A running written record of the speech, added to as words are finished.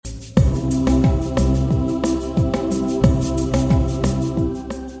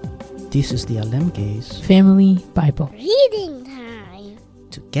This is the Alemge's Family Bible. Reading time.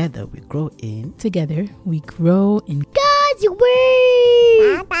 Together we grow in Together we grow in God's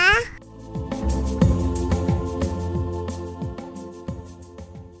Word. Papa.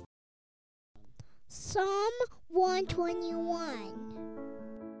 Psalm 121.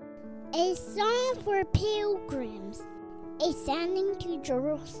 A song for pilgrims. Ascending to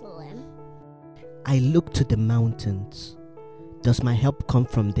Jerusalem. I look to the mountains. Does my help come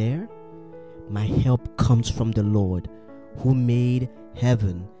from there? My help comes from the Lord, who made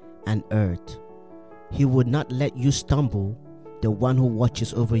heaven and earth. He would not let you stumble. The one who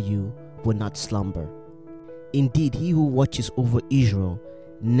watches over you will not slumber. Indeed, he who watches over Israel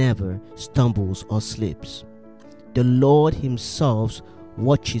never stumbles or slips. The Lord himself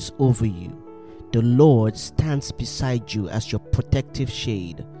watches over you. The Lord stands beside you as your protective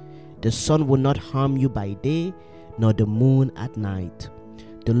shade. The sun will not harm you by day, nor the moon at night.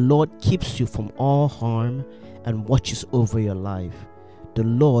 The Lord keeps you from all harm and watches over your life. The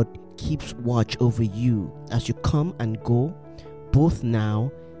Lord keeps watch over you as you come and go, both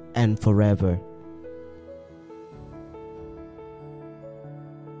now and forever.